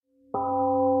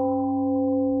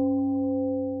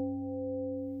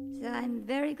I'm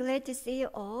very glad to see you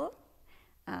all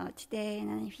today, and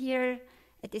I'm here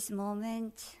at this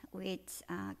moment with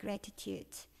gratitude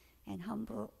and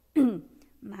humble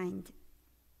mind.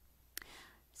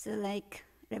 So like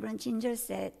Reverend Ginger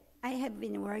said, I have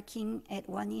been working at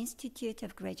one Institute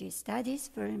of Graduate Studies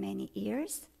for many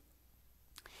years,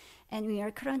 and we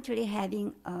are currently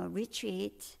having a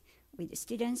retreat with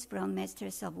students from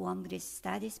Masters of Won Buddhist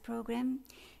Studies program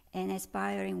and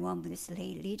aspiring Won Buddhist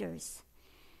lay leaders.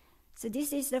 So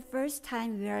this is the first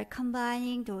time we are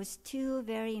combining those two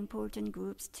very important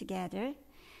groups together.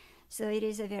 So it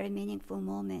is a very meaningful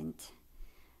moment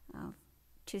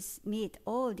to meet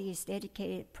all these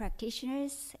dedicated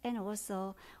practitioners and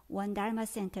also One Dharma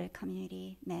Center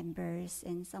community members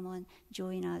and someone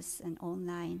join us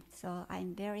online. So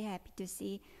I'm very happy to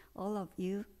see all of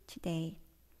you today.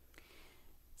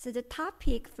 So the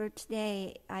topic for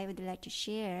today I would like to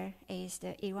share is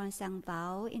the Ilwonsang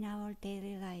vow in our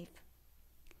daily life.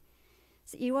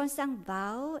 So Ilwonsang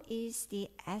vow is the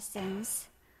essence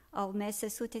of Master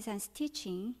Sotaesan's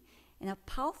teaching and a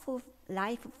powerful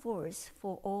life force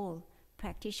for all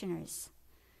practitioners.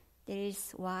 That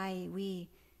is why we,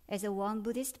 as a Won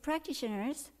Buddhist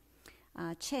practitioners,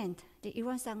 chant the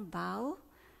Ilwonsang vow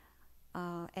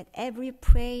at every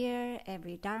prayer,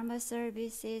 every Dharma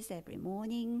services, every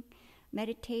morning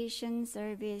meditation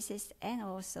services, and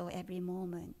also every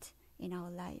moment in our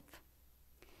life.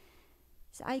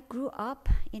 So I grew up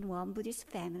in Won Buddhist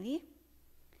family.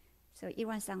 So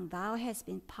Ilwonsang vow has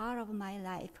been part of my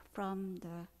life from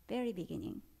the very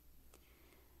beginning.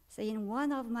 So in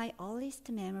one of my earliest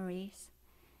memories,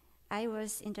 I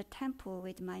was in the temple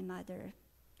with my mother.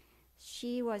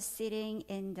 She was sitting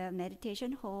in the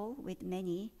meditation hall with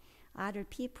many other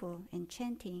people and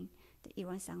chanting the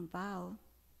Ilwonsang vow.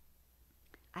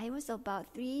 I was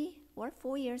about 3 or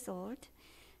 4 years old,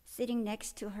 sitting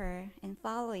next to her and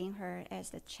following her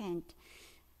as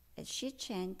she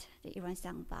chanted the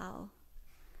Ilwonsang vow.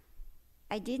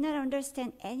 I did not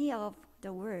understand any of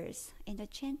the words in the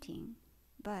chanting,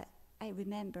 but I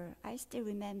still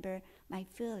remember my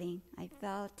feeling. I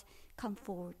felt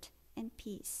comfort and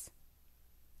peace.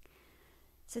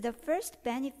 So the first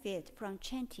benefit from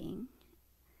chanting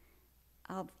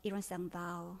of Ilwonsang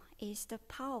vow is the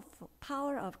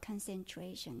power of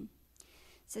concentration,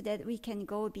 so that we can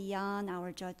go beyond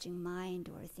our judging mind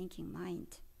or thinking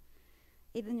mind.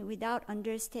 Even without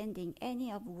understanding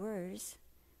any of words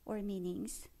or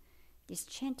meanings, this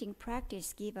chanting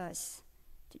practice gives us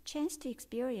the chance to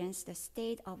experience the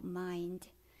state of mind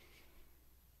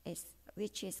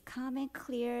which is calm and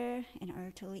clear and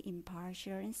utterly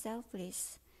impartial and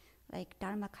selfless, like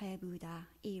Dharmakaya Buddha,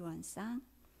 Ilwonsang,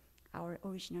 our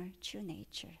original true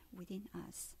nature within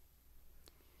us.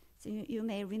 So you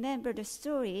may remember the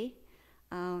story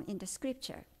in the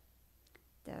scripture,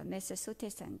 the Master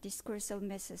Sotaesan, Discourse of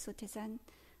Master Sotaesan,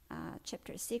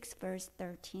 chapter 6, verse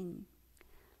 13.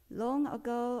 Long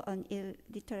ago, an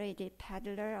illiterate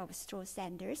peddler of straw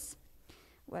sandals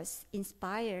was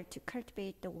inspired to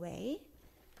cultivate the way,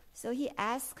 so he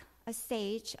asked a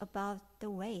sage about the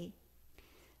way.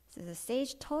 So the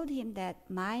sage told him that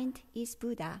mind is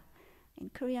Buddha, in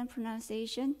Korean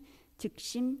pronunciation,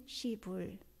 Tuksim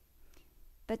Shibul.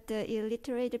 But the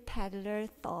illiterate peddler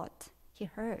thought he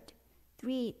heard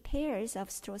 3 pairs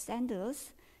of straw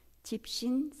sandals,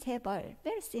 Jipshin Sebal,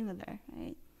 very similar,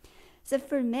 right? So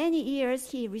for many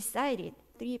years he recited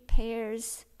 3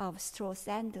 pairs of straw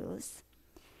sandals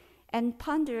and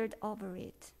pondered over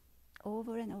it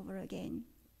over and over again,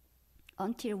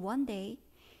 until one day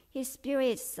his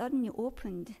spirit suddenly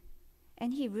opened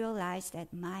and he realized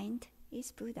that mind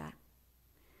is Buddha.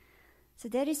 So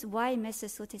that is why Master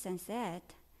Sotaesan said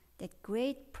that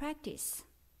great practice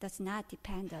does not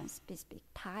depend on specific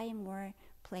time or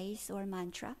place or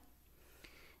mantra,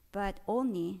 but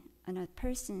only on a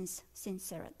person's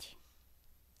sincerity.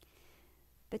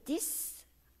 But this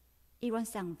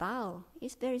Ilwonsang vow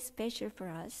is very special for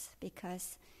us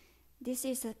because this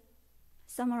is a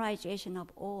summarization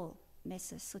of all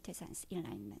Master Sotaesan's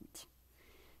enlightenment.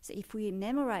 So if we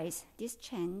memorize this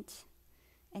chant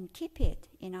and keep it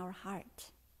in our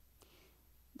heart,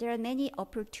 there are many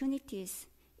opportunities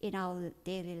in our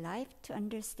daily life to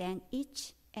understand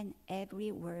each and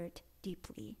every word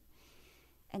deeply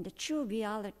and the true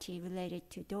reality related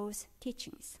to those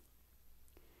teachings.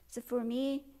 So for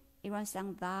me,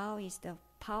 Ilwonsang vow is the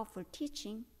powerful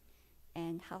teaching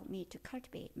and helped me to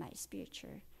cultivate my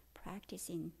spiritual practice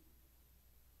in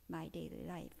my daily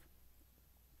life.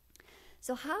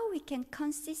 So how we can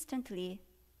consistently,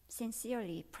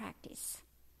 sincerely practice?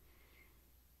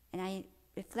 And I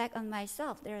reflect on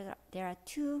myself. There are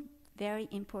 2 very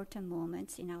important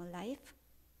moments in our life.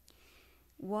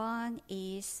 One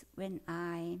is when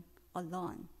I'm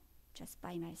alone, just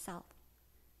by myself.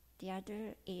 The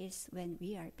other is when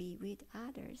we are be with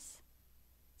others.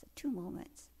 So two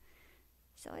moments.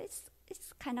 So it's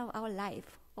kind of our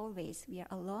life. Always we are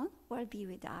alone or be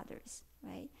with others,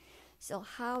 right? So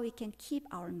how we can keep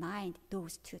our mind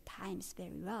those two times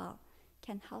very well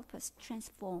can help us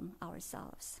transform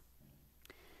ourselves.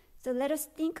 So let us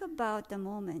think about the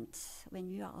moment when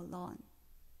you are alone.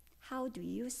 How do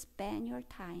you spend your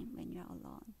time when you are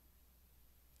alone?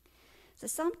 So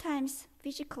sometimes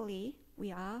physically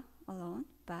we are alone,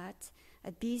 but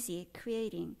busy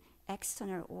creating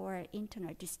external or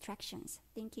internal distractions,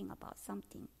 thinking about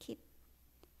something, keep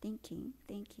thinking,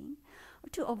 or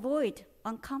to avoid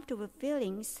uncomfortable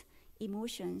feelings,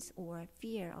 emotions, or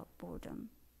fear of boredom.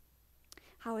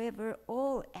 However,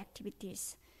 all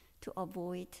activities to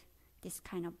avoid this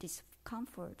kind of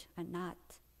discomfort are not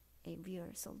a real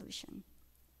solution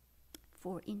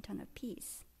for internal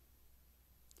peace.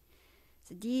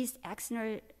 So these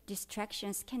external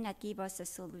distractions cannot give us a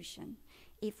solution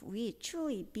if we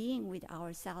truly being with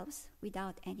ourselves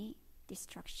without any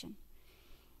distraction.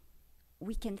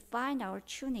 We can find our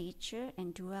true nature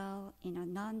and dwell in a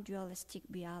non-dualistic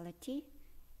reality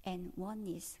and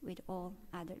oneness with all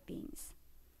other beings.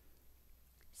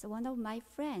 So one of my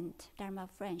Dharma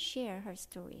friends, shared her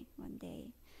story one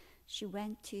day. She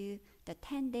went to the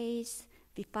 10 days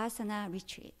Vipassana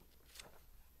retreat.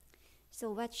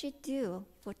 So what she do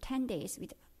for 10 days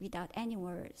without any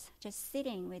words, just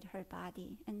sitting with her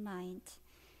body and mind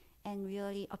and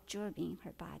really observing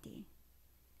her body.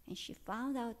 And she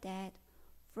found out that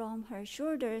from her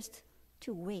shoulders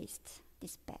to waist,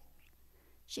 this back,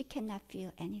 she cannot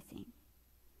feel anything.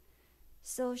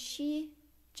 So she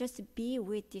just be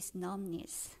with this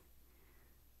numbness,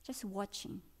 just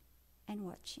watching and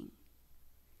watching.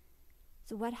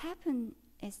 So what happened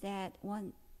is that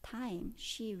one time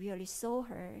she really saw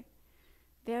her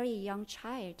very young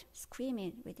child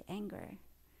screaming with anger.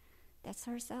 That's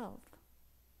herself.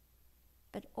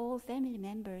 But all family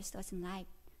members doesn't like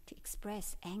to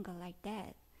express anger like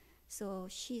that. So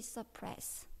she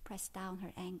pressed down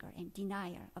her anger and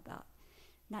deny her about,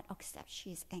 not accept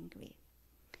she is angry.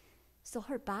 So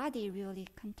her body really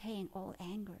contained all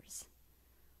angers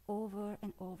over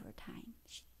and over time.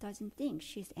 She doesn't think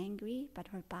she's angry, but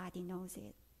her body knows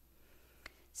it.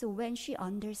 So when she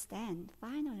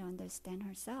finally understand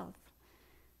herself,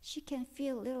 she can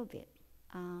feel a little bit,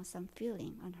 some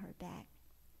feeling on her back.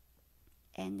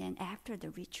 And then after the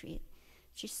retreat,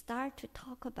 she started to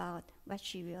talk about what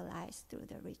she realized through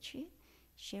the retreat,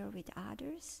 share with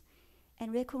others,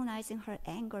 and recognizing her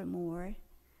anger more.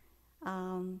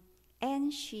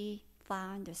 And she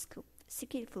found a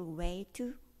skillful way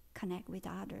to connect with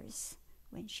others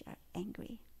when she are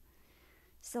angry.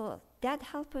 So that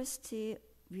helped us to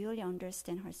really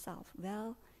understand herself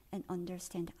well and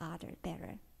understand others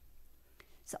better.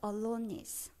 So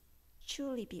aloneness,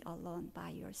 truly be alone by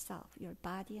yourself, your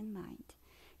body and mind,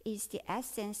 is the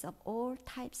essence of all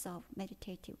types of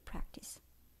meditative practice.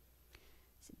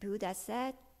 So Buddha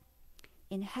said,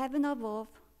 "In heaven above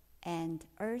and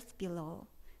earth below,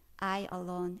 I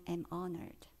alone am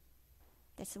honored."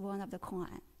 That's one of the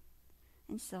koan.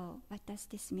 And so, what does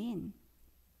this mean?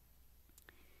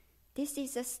 This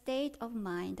is a state of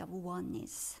mind of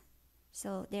oneness.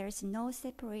 So there is no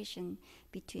separation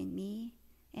between me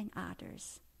and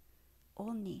others.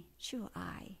 Only true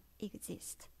I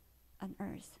exists on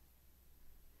earth.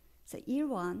 So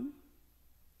Irwan,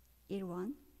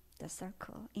 the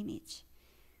circle image,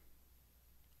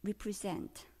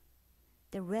 represent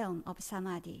the realm of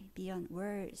samadhi beyond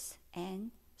words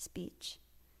and speech.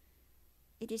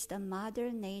 It is the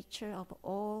mother nature of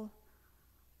all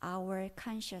our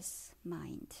conscious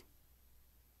mind.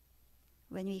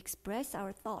 When we express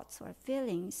our thoughts or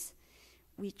feelings,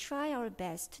 we try our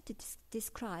best to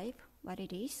describe what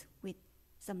it is with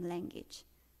some language,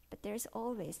 but there's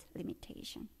always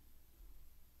limitation.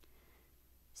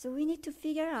 So we need to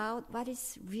figure out what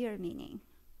is real meaning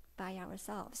by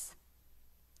ourselves.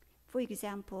 For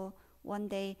example, one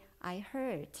day I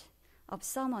heard of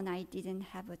someone I didn't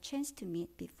have a chance to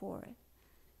meet before,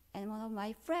 and one of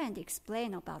my friends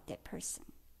explained about that person,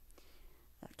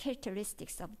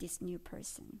 characteristics of this new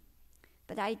person.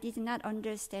 But I did not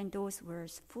understand those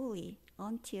words fully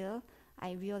until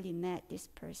I really met this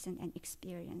person and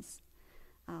experienced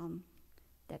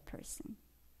that person.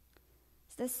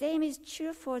 So the same is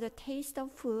true for the taste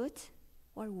of food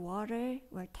or water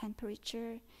or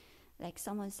temperature. Like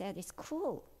someone said, it's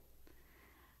cool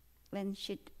when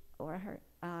she or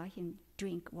him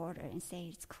drink water and say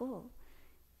it's cool.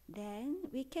 Then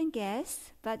we can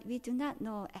guess, but we do not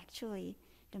know actually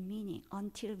the meaning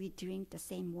until we drink the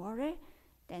same water.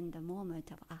 Then the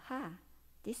moment of aha,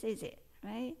 this is it,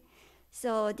 right?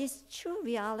 So this true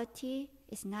reality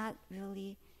is not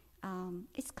really,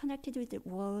 it's connected with the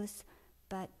words,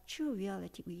 but true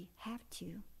reality we have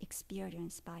to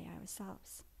experience by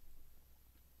ourselves.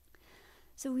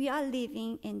 So we are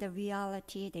living in the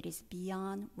reality that is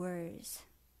beyond words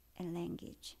and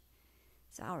language.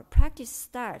 So our practice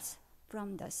starts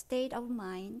from the state of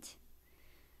mind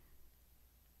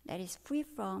that is free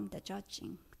from the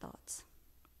judging thoughts.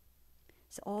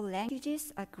 So all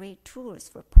languages are great tools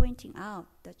for pointing out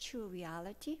the true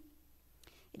reality.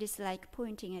 It is like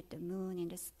pointing at the moon in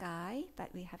the sky,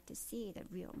 but we have to see the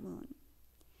real moon.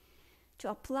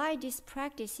 To apply this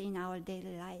practice in our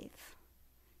daily life,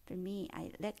 for me,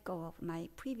 I let go of my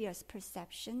previous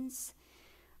perceptions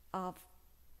of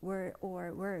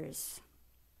words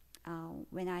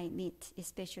when I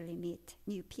especially meet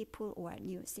new people or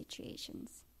new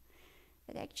situations.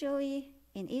 But actually,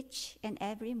 in each and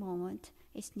every moment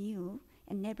is new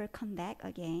and never come back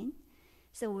again.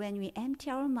 So when we empty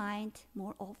our mind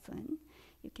more often,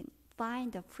 you can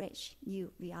find a fresh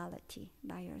new reality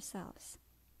by yourselves.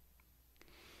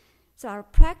 So our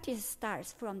practice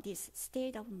starts from this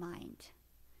state of mind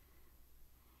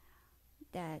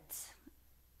that's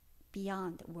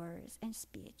beyond words and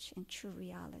speech and true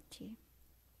reality.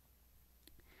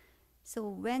 So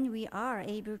when we are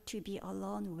able to be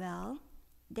alone well,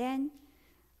 then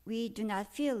we do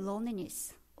not feel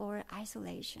loneliness or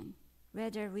isolation.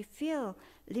 Rather, we feel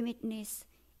limitless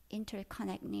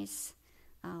interconnectedness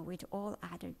with all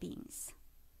other beings.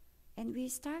 And we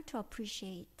start to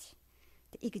appreciate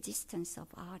the existence of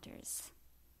others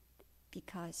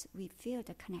because we feel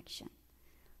the connection.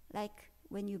 Like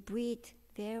when you breathe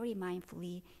very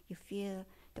mindfully, you feel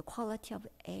the quality of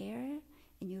air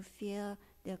and you feel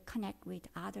the connect with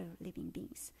other living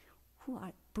beings who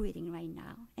are breathing right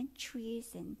now, and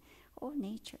trees and all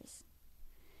natures.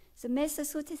 So Master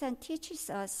Sotaesan teaches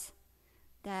us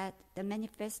that the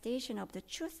manifestation of the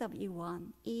truth of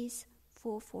Ilwan is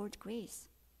fourfold grace.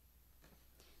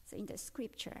 So in the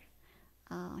scripture,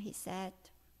 he said,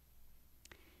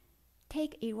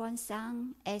 take Ilwan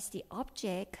Sang as the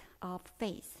object of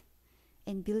faith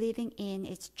and believing in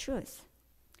its truth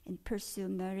and pursue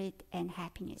merit and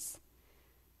happiness.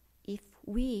 If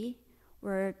we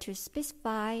were to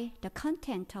specify the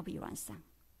content of Ilwan Sang,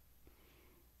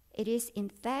 it is in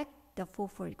fact the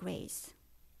fourfold grace.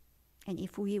 And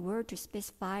if we were to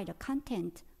specify the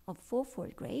content of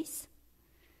fourfold grace,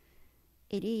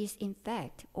 it is in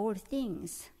fact all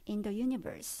things in the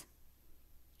universe.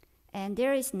 And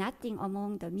there is nothing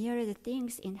among the myriad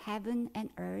things in heaven and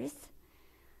earth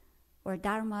or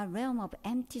Dharma realm of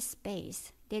empty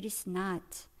space that is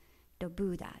not the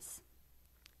Buddhas.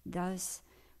 Thus,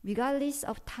 regardless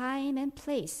of time and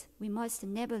place, we must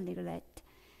never neglect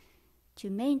to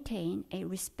maintain a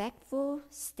respectful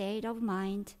state of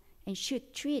mind and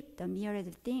should treat the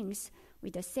myriad things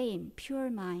with the same pure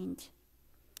mind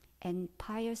and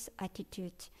pious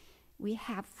attitude we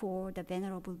have for the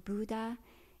Venerable Buddha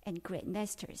and great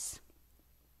masters.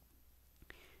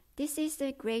 This is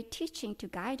a great teaching to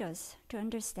guide us to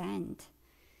understand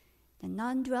the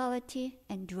non-duality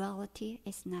and duality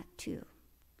is not two,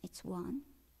 it's one.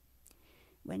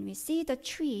 When we see the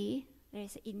tree, there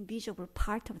is an invisible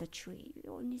part of the tree. We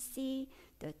only see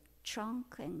the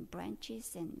trunk and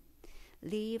branches and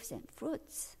leaves and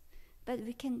fruits, but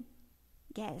we can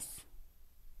guess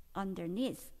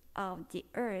underneath of the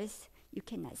earth, you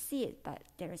cannot see it, but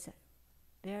there is a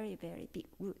very, very big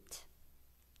root.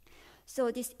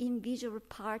 So this invisible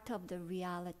part of the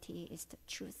reality is the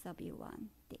truth of Ilwan,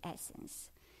 the essence.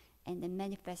 And the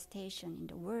manifestation in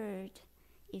the world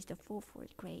is the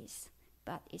fourfold grace,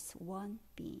 but it's one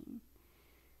being.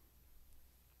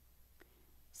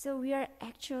 So we are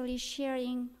actually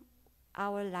sharing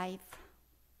our life,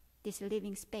 this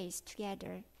living space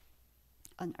together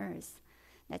on earth.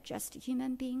 Not just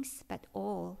human beings, but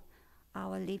all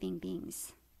our living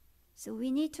beings. So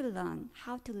we need to learn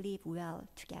how to live well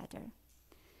together.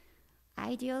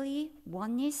 Ideally,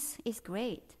 oneness is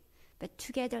great, but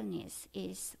togetherness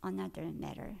is another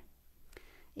matter.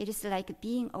 It is like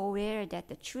being aware that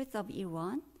the truth of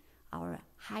Ilwan, our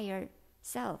higher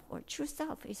self or true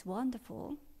self, is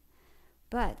wonderful.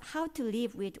 But how to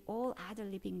live with all other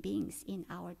living beings in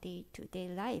our day-to-day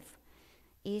life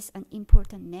is an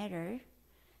important matter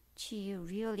to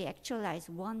really actualize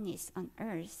oneness on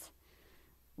earth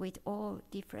with all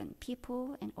different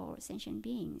people and all sentient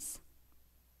beings.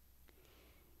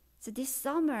 So this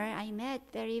summer, I met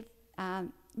very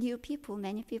new people,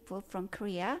 many people from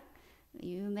Korea.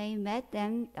 You may met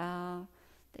them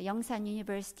the Yongsan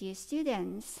University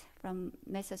students from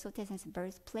Master Sotaesan's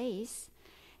birthplace,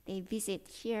 they visit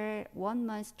here 1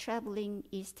 month, traveling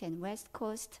east and west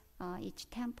coast, each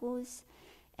temples,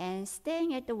 and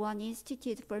staying at the one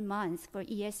institute for months for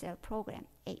ESL program,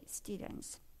 8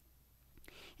 students.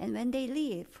 And when they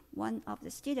leave, one of the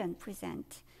students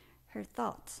present her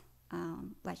thoughts,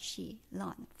 what she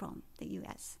learned from the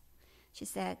US. She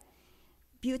said,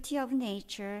 beauty of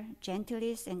nature,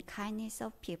 gentleness and kindness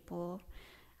of people,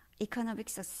 economic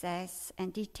success,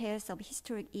 and details of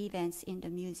historic events in the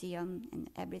museum, and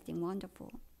everything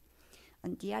wonderful.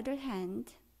 On the other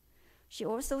hand, she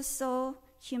also saw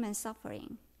human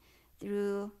suffering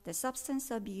through the substance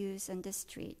abuse on the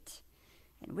street,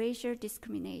 and racial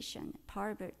discrimination,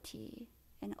 poverty,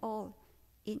 and all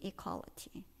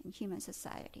inequality in human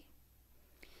society.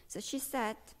 So she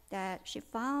said that she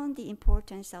found the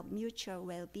importance of mutual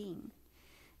well-being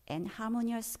and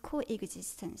harmonious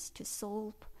coexistence to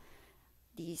solve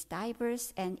these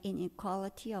diverse and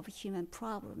inequality of human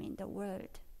problem in the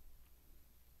world.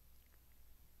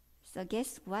 So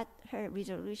guess what her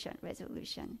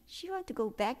resolution? She wants to go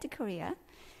back to Korea,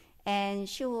 and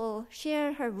she will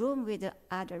share her room with the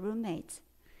other roommates.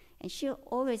 And she'll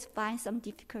always find some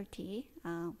difficulty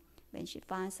when she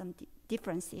finds some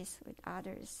differences with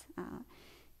others.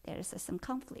 There's some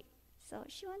conflict. So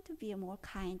she wants to be more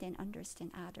kind and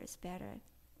understand others better.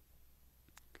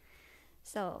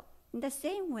 So in the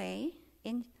same way,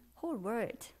 in whole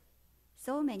world,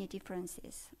 so many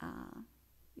differences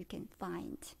you can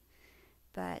find.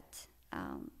 But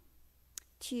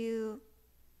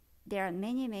there are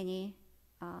many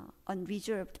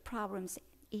unresolved problems,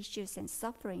 issues, and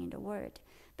suffering in the world.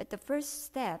 But the first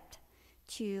step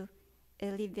to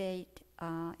alleviate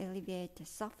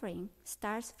suffering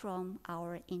starts from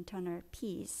our internal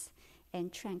peace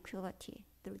and tranquility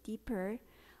through deeper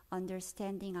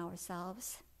understanding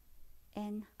ourselves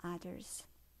and others.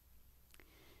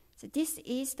 So this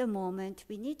is the moment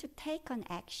we need to take an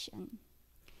action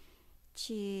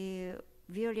to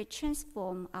really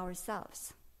transform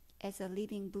ourselves as a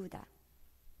living Buddha.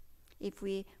 If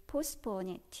we postpone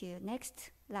it to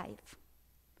next life,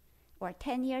 or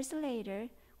 10 years later,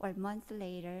 or a month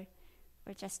later,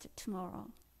 or just tomorrow,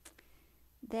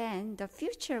 then the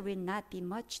future will not be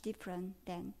much different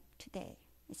than today.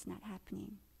 It's not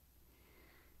happening.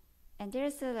 And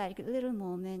there's a little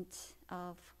moment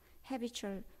of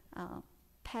habitual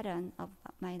pattern of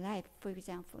my life. For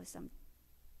example, some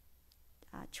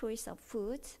choice of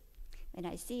food. When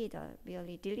I see the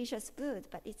really delicious food,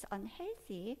 but it's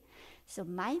unhealthy, so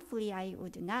mindfully I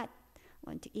would not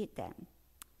want to eat them.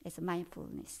 It's a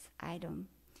mindfulness item.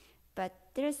 But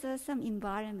there's some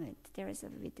environment. There's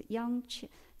with young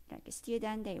like a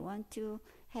student, they want to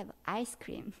have ice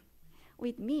cream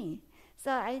with me.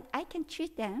 So I can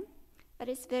treat them, but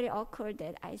it's very awkward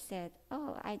that I said,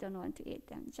 oh, I don't want to eat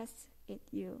them, just eat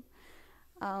you.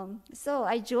 So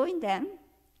I joined them,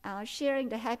 sharing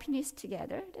the happiness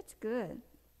together. That's good.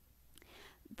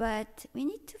 But we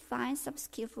need to find some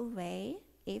skillful way.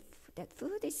 If that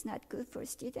food is not good for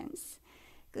students,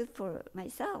 good for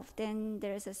myself, then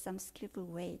there's some skillful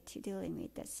way to dealing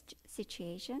with the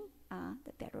situation,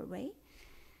 the better way.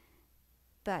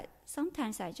 But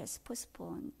sometimes I just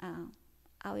postpone.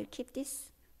 I will keep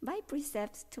my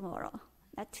precepts tomorrow,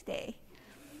 not today.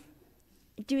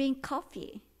 Drink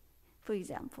coffee, for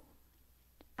example.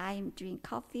 I'm drinking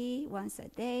coffee once a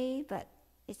day, but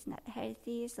it's not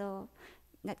healthy, so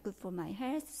not good for my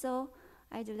health, so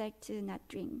I'd like to not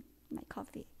drink my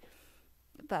coffee.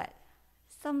 But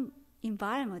some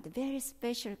environment, very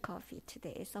special coffee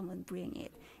today, someone bring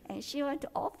it, and she want to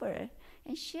offer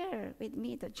and share with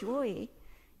me the joy.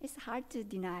 It's hard to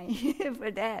deny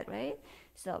for that, right?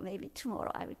 So maybe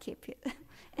tomorrow I will keep it.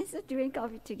 And so drink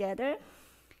coffee together,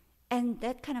 and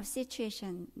that kind of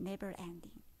situation never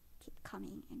ending, keep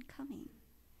coming and coming.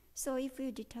 So if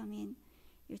you determine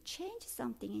you change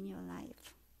something in your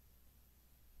life,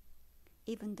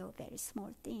 even though very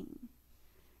small thing,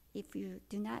 if you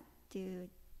do not do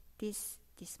this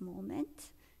moment,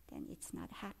 then it's not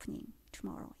happening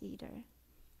tomorrow either.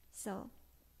 So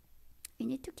we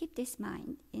need to keep this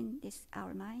mind in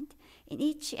our mind. In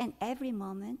each and every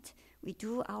moment, we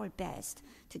do our best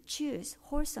to choose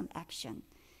wholesome action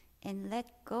and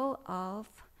let go of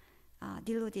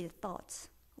deluded thoughts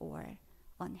or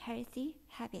unhealthy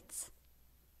habits.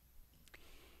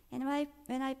 And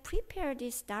when I prepare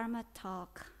this Dharma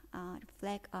talk,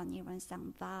 reflect on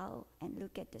Nirvansang vow and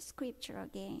look at the scripture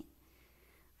again,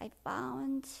 I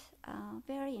found a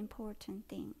very important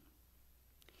thing.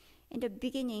 In the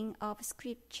beginning of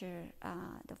scripture,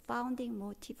 the founding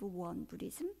motive of Won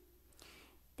Buddhism,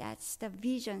 that That's the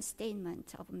vision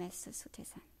statement of Master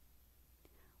Sotaesan.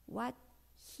 What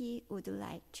he would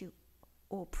like to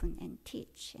open and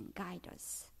teach and guide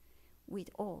us with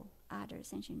all other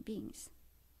sentient beings.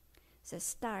 So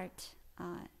start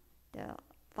the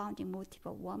founding motive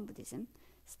of Won Buddhism,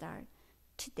 start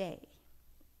today.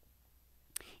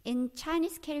 In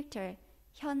Chinese character,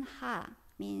 현하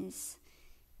means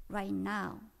right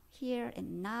now, here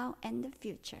and now, and the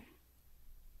future.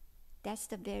 That's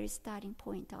the very starting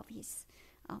point of his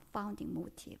founding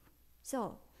motive.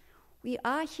 So, we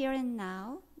are here and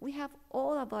now. We have,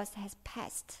 all of us has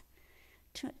passed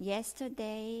to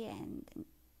yesterday and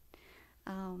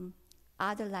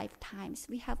other lifetimes.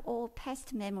 We have all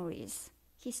past memories,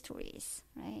 histories,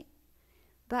 right?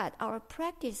 But our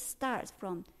practice starts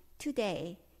from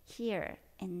today, here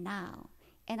and now.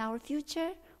 And our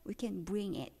future, we can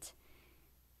bring it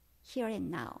here and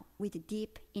now with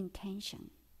deep intention.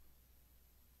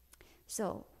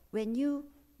 So when you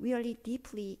really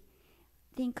deeply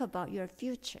think about your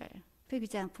future, for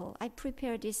example, I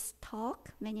prepared this talk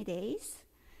many days,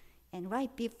 and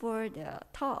right before the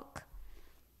talk,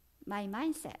 my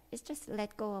mindset is just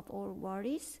let go of all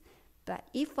worries. But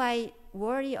if I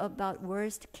worry about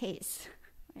worst case,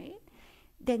 right,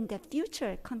 then the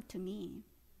future come to me.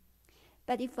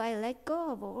 But if I let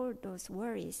go of all those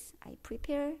worries, I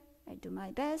prepare, I do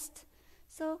my best,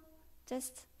 so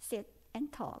just sit and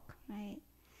talk, right?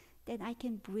 Then I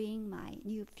can bring my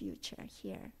new future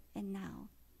here and now.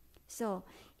 So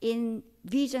in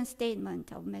vision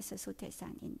statement of Master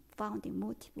Sotaesan, in founding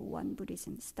motive Won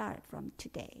Buddhism, start from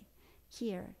today,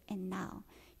 here and now.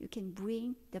 You can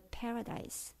bring the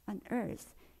paradise on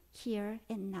earth here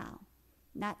and now,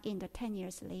 not in the 10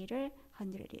 years later,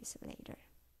 100 years later.